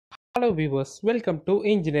Hello viewers, welcome to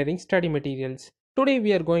Engineering Study Materials. Today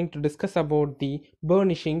we are going to discuss about the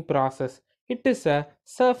burnishing process. It is a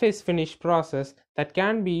surface finish process that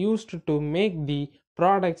can be used to make the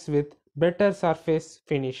products with better surface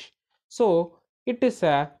finish. So it is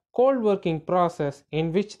a cold working process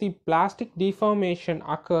in which the plastic deformation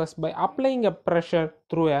occurs by applying a pressure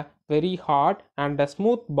through a very hard and a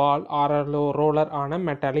smooth ball or a low roller on a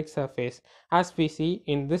metallic surface. As we see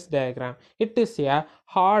in this diagram, it is a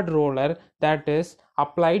hard roller that is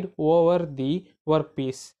applied over the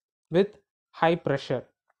workpiece with high pressure.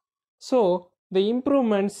 So the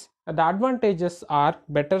improvements, the advantages are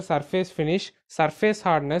better surface finish, surface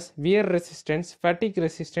hardness, wear resistance, fatigue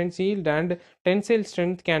resistance, yield and tensile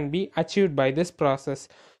strength can be achieved by this process.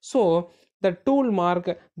 So the tool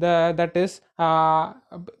mark that is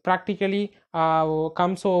practically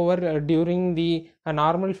comes over during the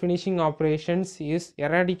normal finishing operations is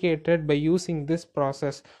eradicated by using this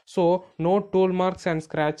process. So no tool marks and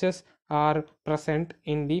scratches are present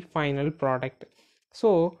in the final product.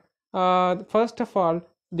 So first of all,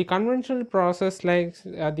 the conventional process like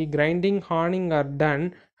the grinding, honing are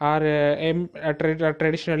done are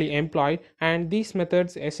traditionally employed, and these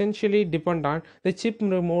methods essentially depend on the chip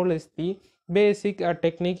removal is the basic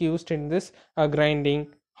technique used in this grinding,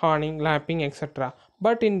 honing, lapping, etc.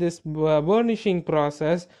 But in this burnishing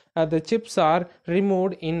process, the chips are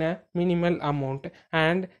removed in a minimal amount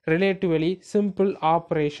and relatively simple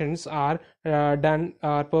operations are done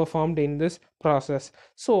or performed in this process.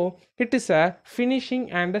 So it is a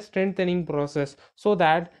finishing and a strengthening process so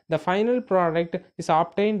that the final product is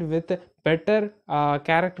obtained with better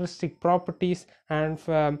characteristic properties,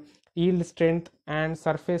 and yield strength and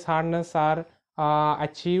surface hardness are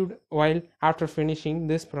achieved while after finishing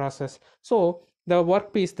this process. So the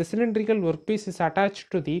workpiece, the cylindrical workpiece is attached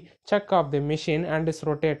to the chuck of the machine and is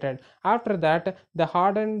rotated. After that, the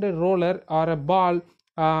hardened roller or a ball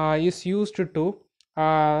is used to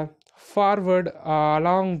forward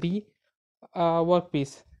along the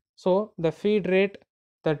workpiece. So the feed rate,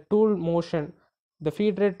 the tool motion, the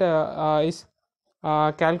feed rate is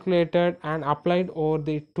calculated and applied over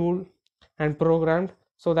the tool and programmed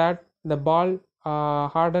so that the ball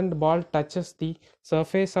hardened ball touches the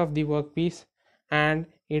surface of the workpiece and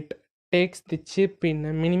it takes the chip in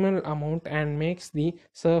a minimal amount and makes the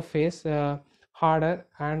surface harder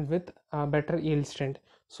and with better yield strength.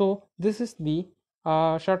 So this is the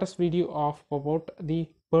shortest video of about the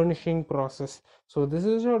burnishing process. So this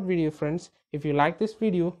is a short video friends. If you like this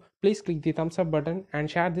video, please click the thumbs up button and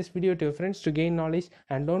share this video to your friends to gain knowledge,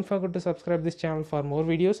 and don't forget to subscribe this channel for more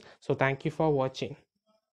videos. So thank you for watching.